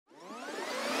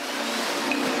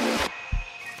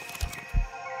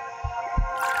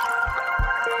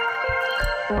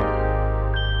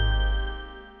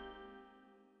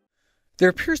There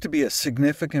appears to be a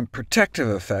significant protective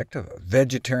effect of a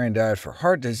vegetarian diet for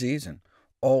heart disease and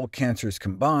all cancers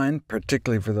combined,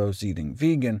 particularly for those eating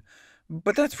vegan,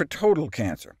 but that's for total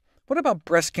cancer. What about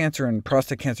breast cancer and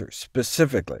prostate cancer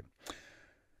specifically?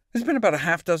 There's been about a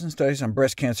half-dozen studies on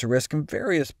breast cancer risk and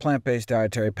various plant-based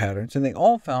dietary patterns, and they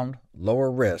all found lower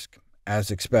risk,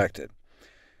 as expected.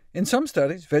 In some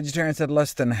studies, vegetarians had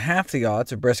less than half the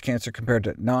odds of breast cancer compared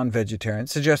to non-vegetarians,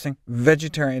 suggesting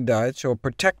vegetarian diets show a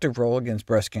protective role against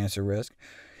breast cancer risk.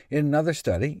 In another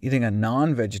study, eating a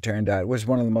non-vegetarian diet was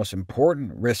one of the most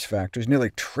important risk factors, nearly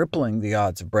tripling the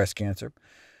odds of breast cancer.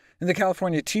 In the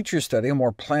California teachers study, a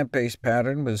more plant-based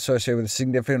pattern was associated with a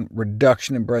significant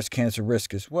reduction in breast cancer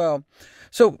risk as well.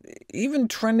 So even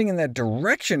trending in that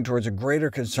direction towards a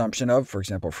greater consumption of, for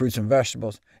example, fruits and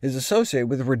vegetables, is associated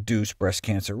with reduced breast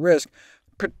cancer risk,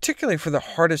 particularly for the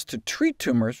hardest-to-treat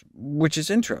tumors, which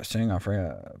is interesting, offering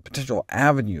a potential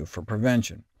avenue for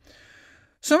prevention.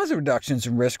 Some of the reductions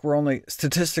in risk were only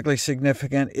statistically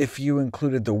significant if you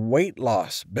included the weight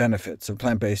loss benefits of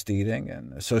plant-based eating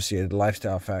and associated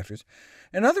lifestyle factors,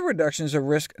 and other reductions of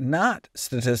risk not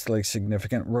statistically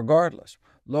significant regardless.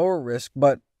 Lower risk,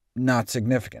 but not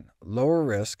significant. Lower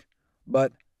risk,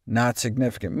 but not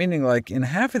significant, meaning like in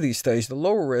half of these studies, the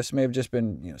lower risk may have just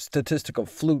been statistical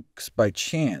flukes by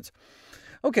chance.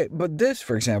 OK, but this,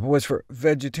 for example, was for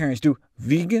vegetarians. Do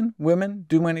vegan women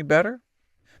do any better?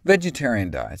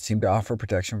 Vegetarian diets seem to offer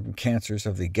protection from cancers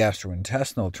of the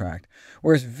gastrointestinal tract,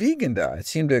 whereas vegan diets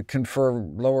seem to confer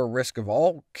lower risk of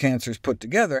all cancers put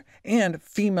together, and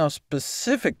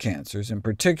female-specific cancers in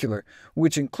particular,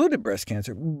 which included breast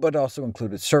cancer, but also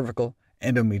included cervical,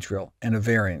 endometrial, and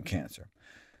ovarian cancer.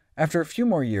 After a few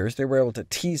more years, they were able to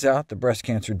tease out the breast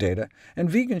cancer data, and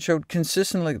vegans showed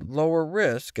consistently lower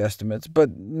risk estimates,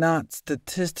 but not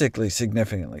statistically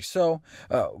significantly so.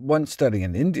 One study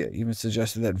in India even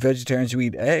suggested that vegetarians who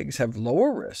eat eggs have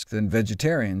lower risk than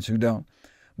vegetarians who don't.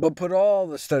 But put all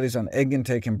the studies on egg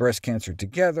intake and breast cancer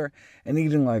together, and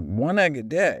eating like 1 egg a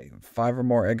day, 5 or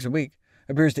more eggs a week,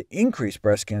 appears to increase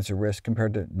breast cancer risk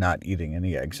compared to not eating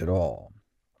any eggs at all.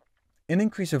 An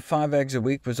increase of 5 eggs a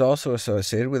week was also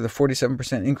associated with a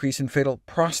 47% increase in fatal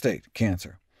prostate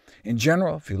cancer. In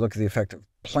general, if you look at the effect of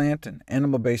plant and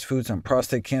animal-based foods on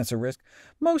prostate cancer risk,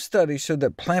 most studies showed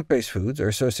that plant-based foods are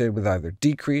associated with either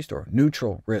decreased or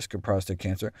neutral risk of prostate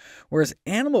cancer, whereas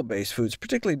animal-based foods,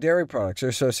 particularly dairy products, are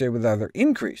associated with either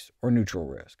increased or neutral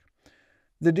risk.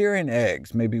 The dairy and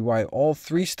eggs may be why all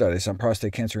 3 studies on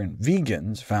prostate cancer in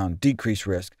vegans found decreased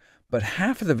risk, but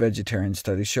half of the vegetarian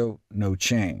studies show no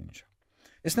change.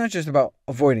 It's not just about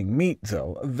avoiding meat,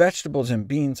 though. Vegetables and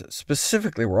beans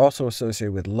specifically were also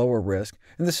associated with lower risk,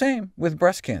 and the same with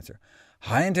breast cancer.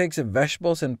 High intakes of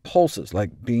vegetables and pulses,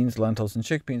 like beans, lentils, and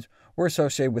chickpeas, were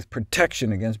associated with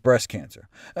protection against breast cancer.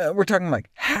 We're talking like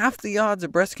half the odds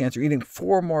of breast cancer eating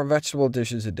 4 more vegetable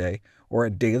dishes a day, or a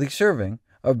daily serving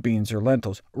of beans or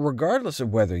lentils, regardless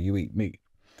of whether you eat meat.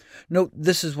 Note,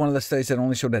 this is one of the studies that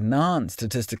only showed a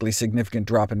non-statistically significant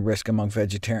drop in risk among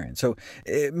vegetarians, so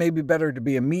it may be better to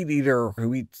be a meat eater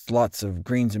who eats lots of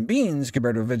greens and beans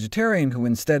compared to a vegetarian who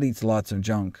instead eats lots of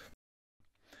junk.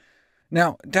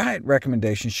 Now, diet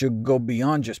recommendations should go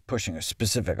beyond just pushing a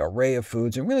specific array of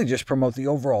foods and really just promote the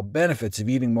overall benefits of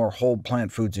eating more whole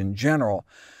plant foods in general.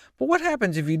 But what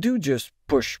happens if you do just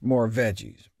push more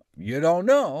veggies? You don't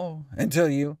know until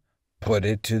you put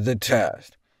it to the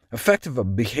test. Effective of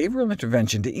behavioral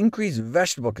intervention to increase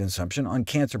vegetable consumption on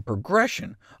cancer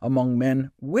progression among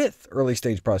men with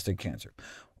early-stage prostate cancer.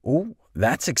 Oh,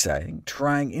 that's exciting,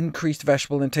 trying increased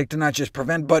vegetable intake to not just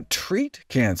prevent but treat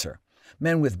cancer.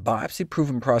 Men with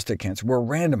biopsy-proven prostate cancer were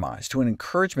randomized to an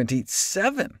encouragement to eat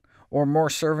 7 or more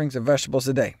servings of vegetables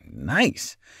a day.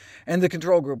 Nice! And the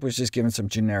control group was just given some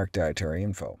generic dietary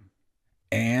info.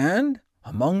 And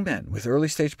among men with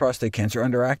early-stage prostate cancer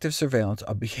under active surveillance,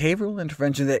 a behavioral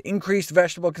intervention that increased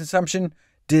vegetable consumption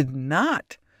did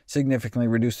not significantly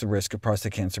reduce the risk of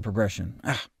prostate cancer progression.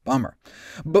 Bummer.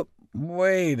 But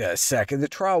wait a second, the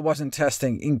trial wasn't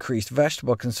testing increased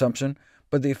vegetable consumption,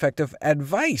 but the effect of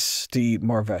advice to eat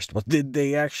more vegetables. Did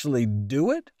they actually do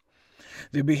it?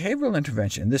 The behavioral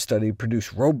intervention in this study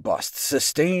produced robust,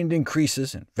 sustained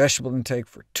increases in vegetable intake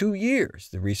for 2 years,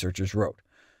 the researchers wrote.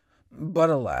 But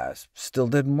alas, still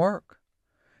didn't work.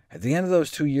 At the end of those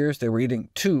 2 years, they were eating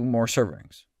 2 more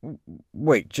servings.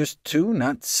 Wait, just 2,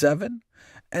 not 7?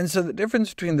 And so the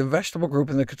difference between the vegetable group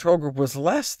and the control group was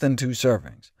less than 2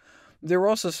 servings. They were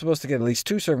also supposed to get at least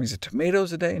 2 servings of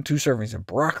tomatoes a day and 2 servings of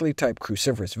broccoli-type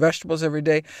cruciferous vegetables every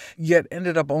day, yet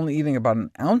ended up only eating about an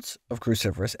ounce of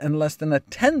cruciferous and less than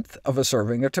 1/10 of a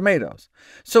serving of tomatoes.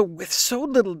 So with so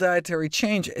little dietary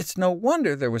change, it's no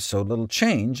wonder there was so little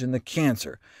change in the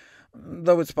cancer,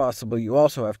 though it's possible you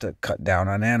also have to cut down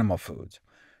on animal foods.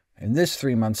 In this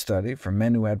 3-month study, for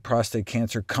men who had prostate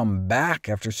cancer come back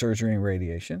after surgery and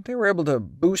radiation, they were able to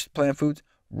boost plant foods,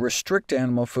 restrict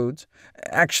animal foods,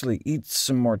 actually eat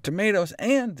some more tomatoes,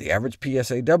 and the average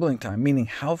PSA doubling time, meaning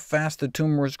how fast the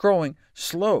tumor was growing,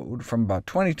 slowed from about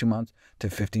 22 months to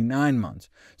 59 months,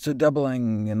 so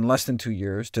doubling in less than 2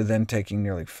 years to then taking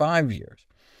nearly 5 years.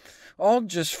 All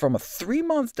just from a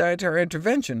 3-month dietary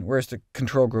intervention, whereas the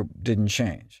control group didn't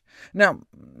change. Now,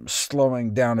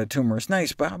 slowing down a tumor is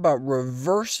nice, but how about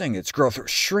reversing its growth or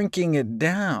shrinking it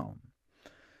down?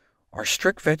 Are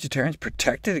strict vegetarians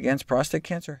protected against prostate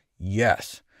cancer?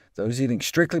 Yes. Those eating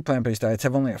strictly plant-based diets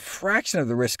have only a fraction of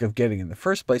the risk of getting it in the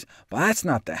first place, but that's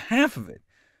not the half of it.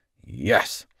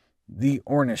 Yes, the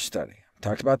Ornish study. I've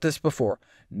talked about this before.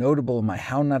 Notable in my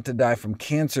How Not to Die from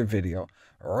Cancer video,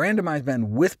 randomized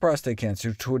men with prostate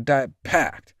cancer to a diet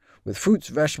packed with fruits,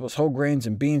 vegetables, whole grains,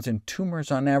 and beans, and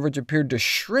tumors on average appeared to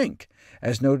shrink,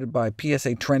 as noted by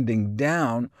PSA trending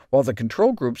down, while the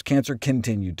control group's cancer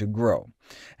continued to grow.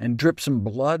 And drip some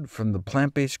blood from the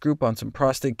plant-based group on some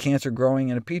prostate cancer growing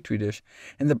in a petri dish,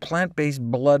 and the plant-based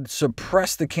blood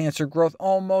suppressed the cancer growth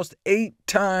almost 8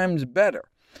 times better.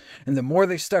 And the more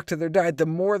they stuck to their diet, the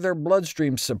more their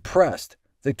bloodstream suppressed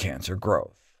the cancer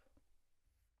growth.